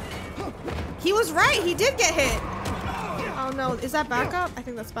 He was right, he did get hit. Oh no, is that backup? I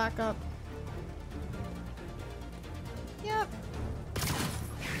think that's backup. Yep.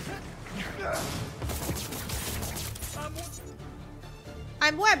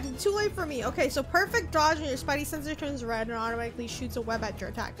 I'm webbed. Too late for me. Okay, so perfect dodge and your spidey sensor turns red and automatically shoots a web at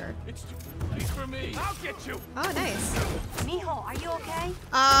your attacker. It's too late for me. I'll get you. Oh, nice. Mijo, are you okay?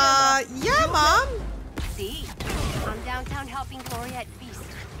 Yeah, Mom. See, I'm downtown helping Gloria at Feast.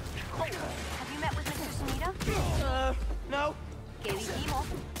 Oh, have you met with Mr. Sumida? No. Que dijimos.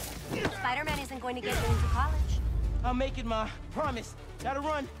 Spider-Man isn't going to get you into college. I'll make it, Ma. Promise. Gotta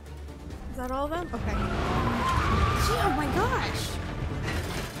run. Is that all of them? Okay. Gee, oh my gosh.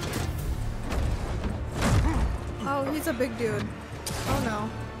 Oh, he's a big dude. Oh no.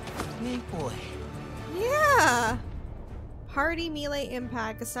 Big boy. Yeah. Hardy melee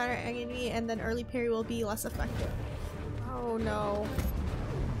impact, a starter enemy, and then early parry will be less effective. Oh no.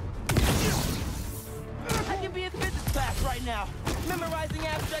 I can be in physics class right now, memorizing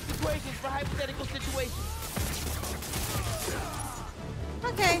abstract equations for hypothetical situations.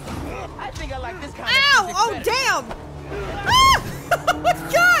 Okay. I think I like this kind Ow! of physics Oh better. damn! Ah! Oh my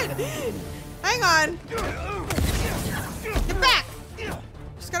god! Hang on. Get back!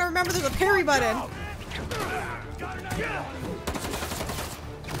 Just gotta remember there's a parry button.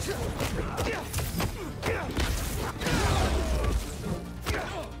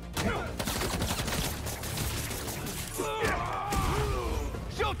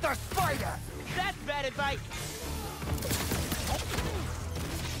 Shoot the spider! That's bad advice.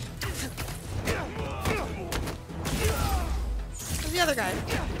 Where's the other guy?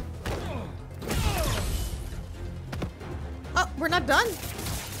 Oh, we're not done.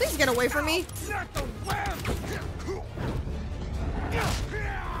 Please get away from me.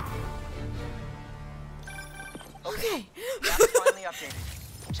 Okay. Map's finally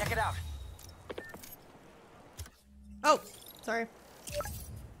updated. Check it out. Oh, sorry.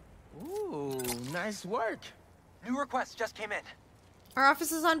 Ooh, nice work. New request just came in. Our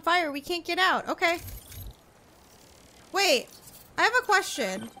office is on fire. We can't get out. Okay. Wait, I have a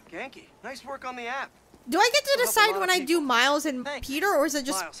question. Genki, nice work on the app. Do I get to Still help a decide lot when of I do people. Miles and Thanks. Peter, or is it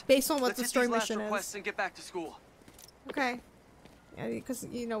just Miles, based on what let's the hit story these last mission requests is? and get back to school. Okay. Yeah, because,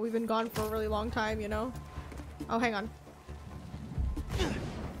 you know, we've been gone for a really long time, you know? Oh, hang on.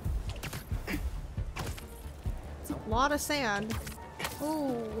 It's a lot of sand.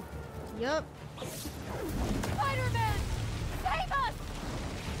 Ooh. Yep. Spider-Man! Save us!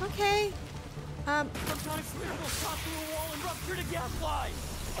 Okay. Some kind of crystal shot through a wall and ruptured a gas line.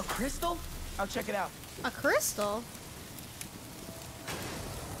 A crystal? I'll check it out. A crystal?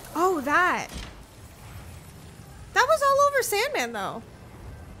 Oh, that. That was all over Sandman, though.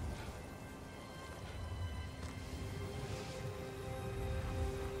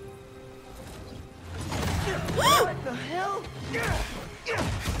 What the hell?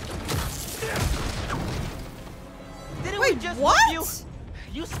 Didn't Wait, we just what? You?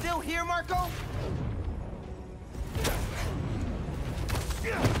 You still here, Marco?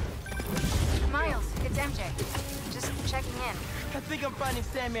 Miles, it's MJ. Just checking in. I think I'm finding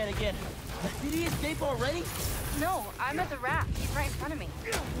Sandman again. Did he escape already? No, I'm at the raft. He's right in front of me.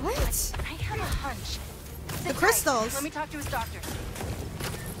 What? I have a hunch. Sit tight. crystals. Let me talk to his doctors.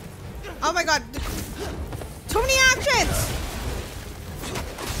 Oh my god. Too many actions!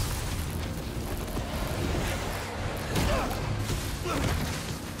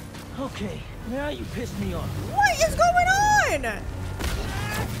 Okay, now you pissed me off. What is going on?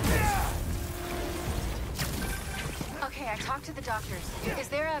 Okay, I talked to the doctors. Is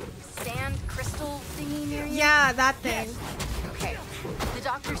there a sand crystal thingy near you? Yeah, that thing. Okay. The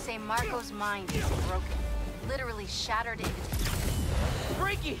doctors say Marco's mind is broken. Literally shattered into pieces.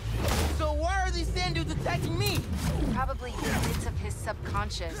 Freaky! So why are these sand dudes attacking me? Probably bits of his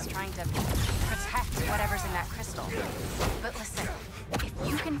subconscious trying to protect whatever's in that crystal. But listen, if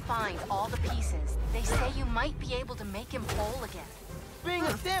you can find all the pieces, they say you might be able to make him whole again. Being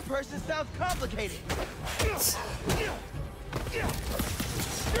a sand person sounds complicated.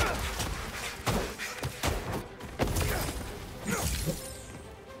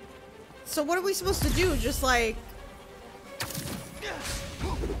 So what are we supposed to do? Just like...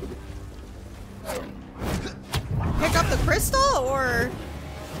 pick up the crystal, or...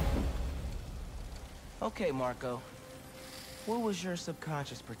 Okay, Marco. What was your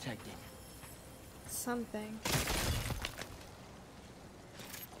subconscious protecting? Something.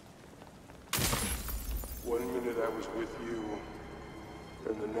 One minute I was with you,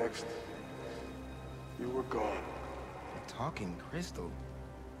 and the next, you were gone. A talking crystal?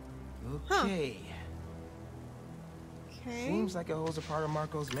 Okay. Okay. Seems like it holds a part of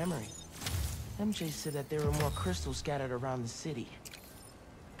Marco's memory. MJ said that there were more crystals scattered around the city.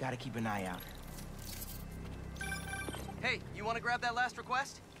 Gotta keep an eye out. Hey, you want to grab that last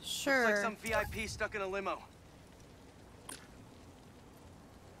request? Sure. Looks like some VIP stuck in a limo.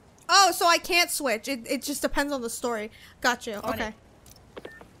 Oh, so I can't switch. It just depends on the story. Got you. Okay.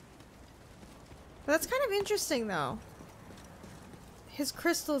 But that's kind of interesting, though. His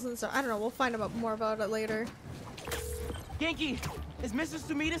crystals and stuff. I don't know. We'll find out more about it later. Genki, is Mrs.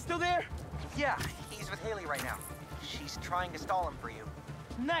 Sumida still there? Yeah, he's with Haley right now. She's trying to stall him for you.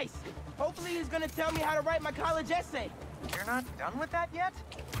 Nice. Hopefully he's gonna tell me how to write my college essay. You're not done with that yet?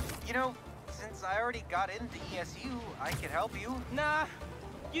 You know, since I already got into ESU, I could help you. Nah,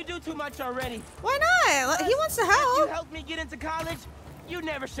 you do too much already. Why not? He wants to You help. helped me get into college. You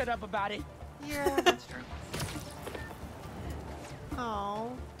never shut up about it. Yeah, that's true.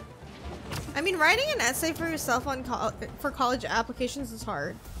 Oh. I mean, writing an essay for yourself on for college applications is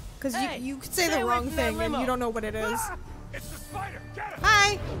hard. Because Hey, you could say stay the away wrong from that thing and limo. you don't know what it is. Ah! It's the spider! Get him!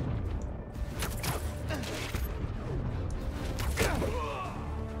 Hi!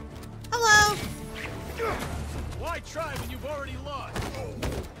 Hello! Why try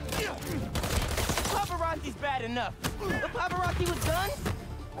had enough. The paparazzi was done?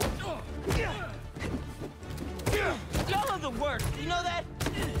 Y'all are the worst, you know that?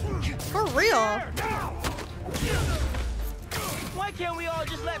 For real. Why can't we all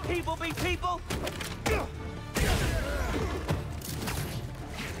just let people be people?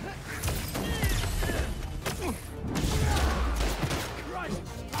 Christ,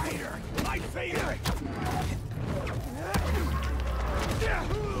 spider! My favorite!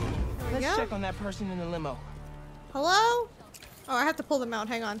 Let's check on that person in the limo. Hello? Oh, I have to pull them out.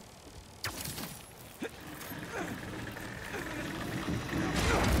 Hang on.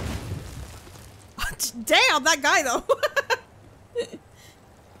 Damn, that guy though.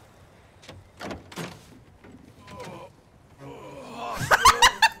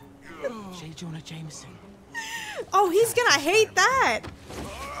 J. Jonah Jameson. Oh, he's gonna hate that.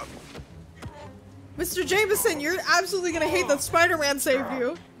 Mr. Jameson, you're absolutely gonna hate that Spider-Man saved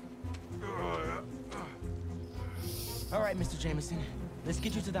you. All right, Mr. Jameson, let's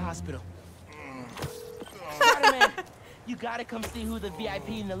get you to the hospital. Spider-Man, you gotta come see who the VIP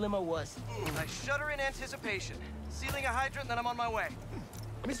in the limo was. I shudder in anticipation. Sealing a hydrant, then I'm on my way.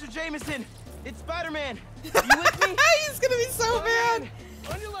 Mr. Jameson, it's Spider-Man. You with me? He's gonna be so mad.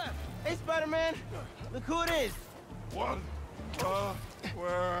 On your left. Hey, Spider-Man, look who it is. What?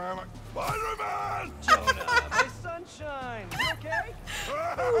 Where am I? Spider-Man! Jonah, my sunshine. You okay?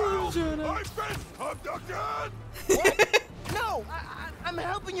 Oh, Jonah. I've been abducted! What? No, I'm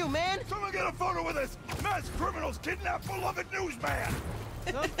helping you, man. Someone get a photo with us. Mass criminals kidnap beloved newsman.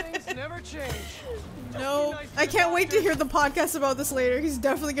 Some things never change. No, I can't wait to hear the podcast about this later. He's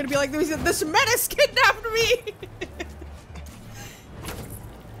definitely gonna be like, this menace kidnapped me.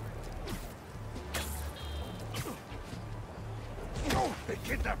 Oh, they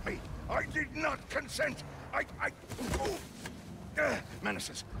kidnapped me. I did not consent.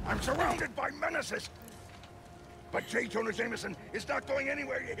 Menaces. I'm surrounded by menaces. But J. Jonah Jameson is not going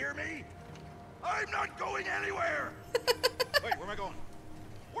anywhere, you hear me? I'm not going anywhere! Wait, where am I going?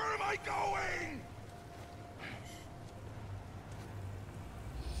 Where am I going?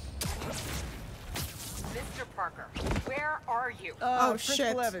 Mr. Parker, where are you? Oh, Principal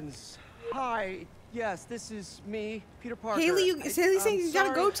shit. Evans. Hi. Yes, this is me, Peter Parker. Haley, Haley's saying you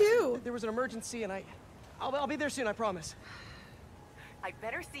gotta go too. There was an emergency, and I'll be there soon. I promise. I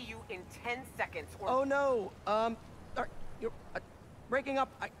better see you in 10 seconds or— Oh no. You're breaking up.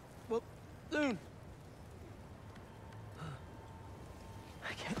 Well, soon.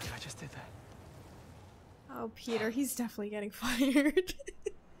 I can't believe I just did that. Oh, Peter, he's definitely getting fired.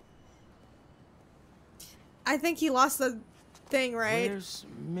 I think he lost the thing, right? Where's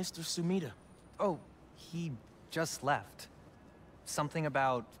Mr. Sumida? Oh, he just left. Something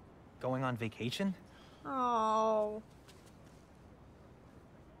about going on vacation? Oh.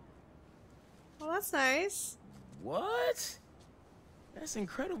 Well, that's nice. What? That's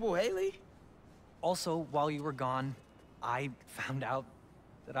incredible, Haley. Also, while you were gone, I found out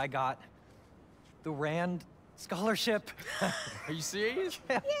that I got the Rand scholarship. Are you serious?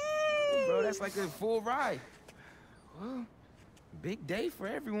 Yeah. Yay! Bro, that's like a full ride. Well, big day for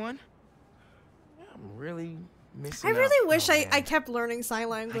everyone. I'm really missing I really out. wish I kept learning sign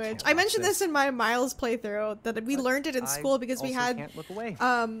language. I mentioned this in my Miles playthrough, that we learned it in school because we had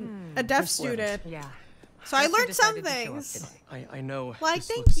a deaf student. Yeah. So I learned some things. I know. Like, this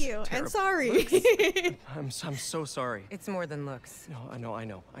thank looks you, and terrible. sorry. I'm so sorry. It's more than looks. No, I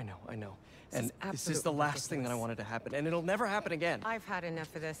know. This And is this is the last thing that I ridiculous. wanted to happen, and it'll never happen again. I've had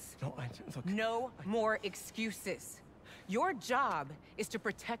enough of this. No, look. No more excuses. Your job is to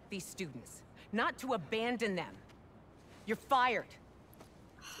protect these students, not to abandon them. You're fired.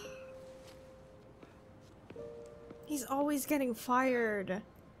 He's always getting fired.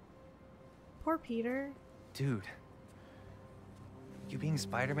 Poor Peter. Dude, you being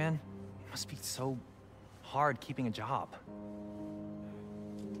Spider-Man must be so hard keeping a job.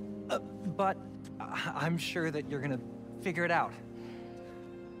 But I'm sure that you're gonna figure it out.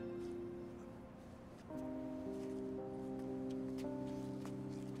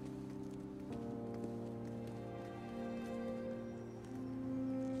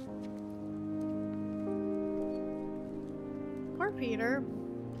 Poor Peter.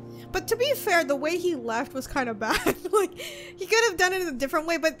 But to be fair, the way he left was kind of bad. Like, he could have done it in a different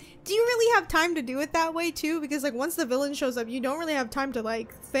way, but do you really have time to do it that way too? Because like once the villain shows up, you don't really have time to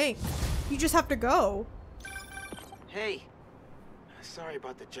like think. You just have to go. Hey, sorry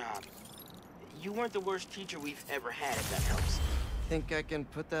about the job. You weren't the worst teacher we've ever had, if that helps. Think I can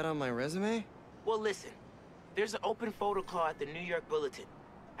put that on my resume? Well, listen. There's an open photo call at the New York Bulletin.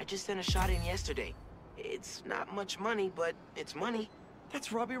 I just sent a shot in yesterday. It's not much money, but it's money.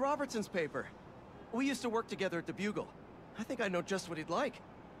 That's Robbie Robertson's paper. We used to work together at the Bugle. I think I know just what he'd like.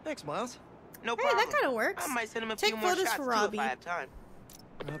 Thanks, Miles. No Hey, problem. that kind of works. I might send him a Take few more photos shots for too Robbie. if I have time.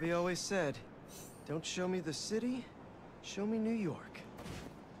 Robbie always said, don't show me the city, show me New York.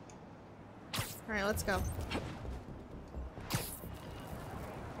 All right, let's go.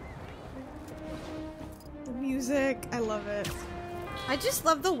 The music, I love it. I just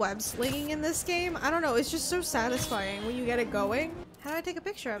love the web slinging in this game. I don't know, it's just so satisfying when you get it going. How do I take a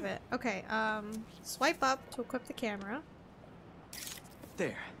picture of it? Okay, swipe up to equip the camera.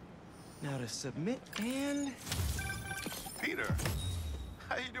 There. Now to submit and... Peter,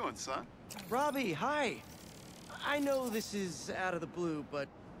 how you doing, son? Robbie, hi. I know this is out of the blue, but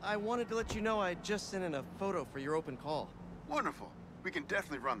I wanted to let you know I just sent in a photo for your open call. Wonderful. We can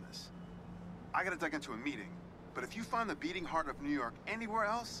definitely run this. I gotta duck into a meeting, but if you find the beating heart of New York anywhere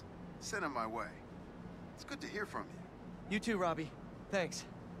else, send it my way. It's good to hear from you. You too, Robbie. Thanks.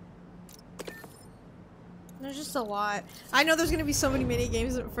 There's just a lot. I know there's gonna be so many mini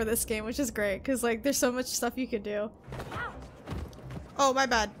games for this game, which is great, because like there's so much stuff you can do. Oh, my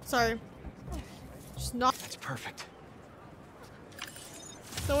bad. Sorry. Just not. That's perfect.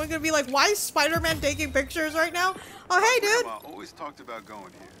 Someone gonna be like, why is Spider-Man taking pictures right now? Oh, hey, dude. Grandma always talked about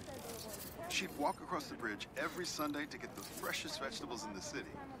going here. She'd walk across the bridge every Sunday to get the freshest vegetables in the city.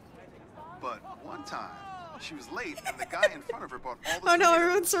 But one time, she was late and the guy in front of her bought all the Oh no, tomatoes.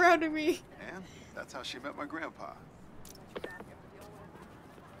 everyone's surrounding me. And that's how she met my grandpa.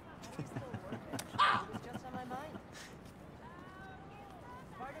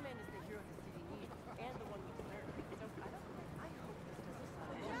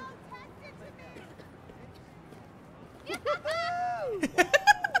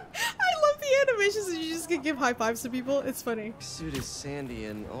 I love the animations and you just can give high fives to people. It's funny. Suit is sandy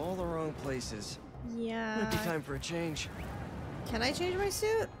in all the wrong places. Yeah. Might be time for a change. Can I change my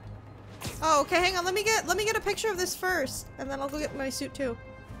suit? Oh, okay, hang on. Let me get a picture of this first, and then I'll go get my suit too.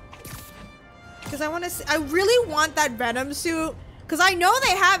 Because I want to see, I really want that Venom suit. Because I know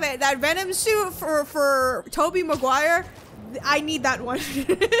they have it. That Venom suit for Tobey Maguire. I need that one.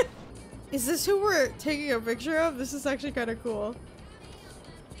 Is this who we're taking a picture of? This is actually kind of cool.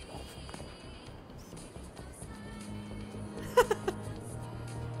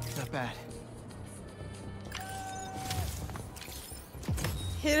 Not bad.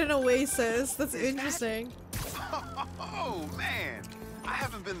 Hidden Oasis. That's interesting. Oh, man. I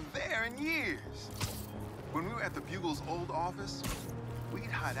haven't been there in years. When we were at the Bugle's old office, we'd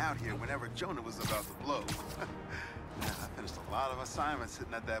hide out here whenever Jonah was about to blow. I finished a lot of assignments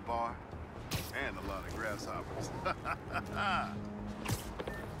sitting at that bar. And a lot of grasshoppers.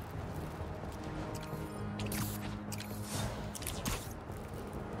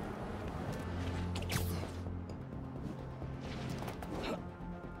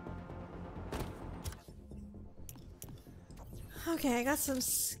 Okay, I got some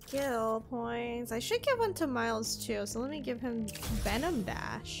skill points. I should give one to Miles too, so let me give him Venom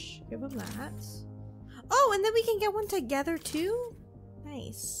Dash. Give him that. Oh, and then we can get one together too?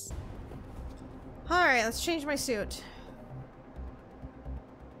 Nice. Alright, let's change my suit.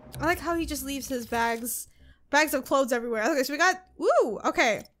 I like how he just leaves his bags of clothes everywhere. Okay, so we got, woo,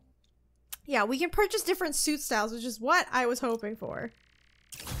 okay. Yeah, we can purchase different suit styles, which is what I was hoping for.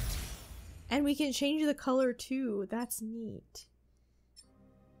 And we can change the color too. That's neat.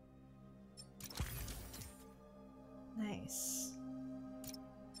 Nice.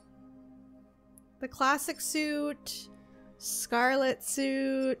 The classic suit, scarlet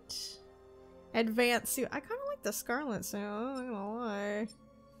suit, advanced suit. I kind of like the scarlet suit, I'm not gonna lie.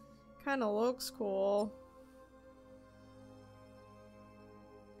 Kind of looks cool.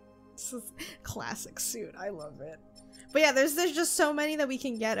 This is classic suit, I love it. But yeah, there's just so many that we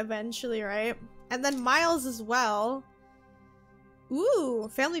can get eventually, right? And then Miles as well. Ooh,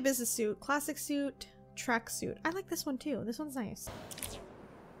 family business suit, classic suit, track suit. I like this one too. This one's nice.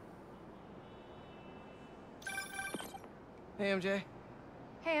 Hey, MJ.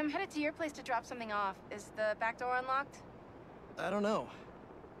 Hey, I'm headed to your place to drop something off. Is the back door unlocked? I don't know.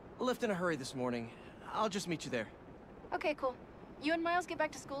 I left in a hurry this morning. I'll just meet you there. Okay, cool. You and Miles get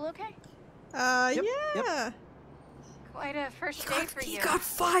back to school okay? Yep, Yeah. yep. Quite a first day for you. He got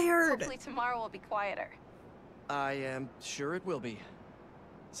fired! Hopefully tomorrow will be quieter. I am sure it will be.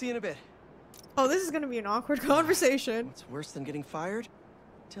 See you in a bit. Oh, this is gonna be an awkward conversation. What's worse than getting fired?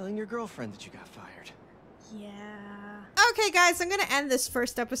 Telling your girlfriend that you got fired. Yeah. Okay, guys, I'm gonna end this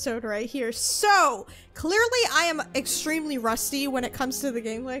first episode right here. So, clearly I am extremely rusty when it comes to the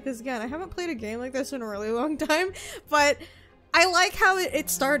gameplay, because again, I haven't played a game like this in a really long time, but I like how it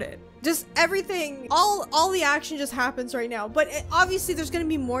started. Just everything, all the action just happens right now. But obviously there's gonna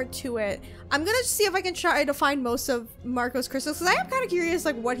be more to it. I'm gonna see if I can try to find most of Marco's crystals, because I am kind of curious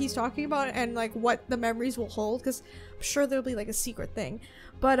like what he's talking about and like what the memories will hold, because I'm sure there'll be like a secret thing.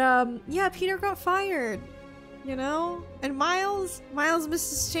 But yeah, Peter got fired, you know? And Miles missed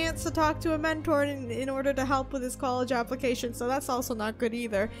his chance to talk to a mentor in order to help with his college application, so that's also not good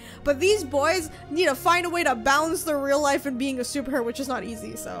either. But these boys need to find a way to balance their real life and being a superhero, which is not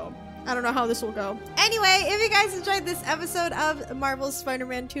easy, so I don't know how this will go. Anyway, if you guys enjoyed this episode of Marvel's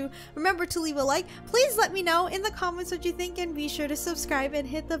Spider-Man 2, remember to leave a like. Please let me know in the comments what you think, and be sure to subscribe and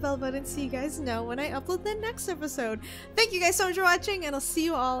hit the bell button so you guys know when I upload the next episode. Thank you guys so much for watching, and I'll see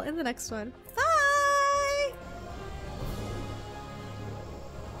you all in the next one. Bye!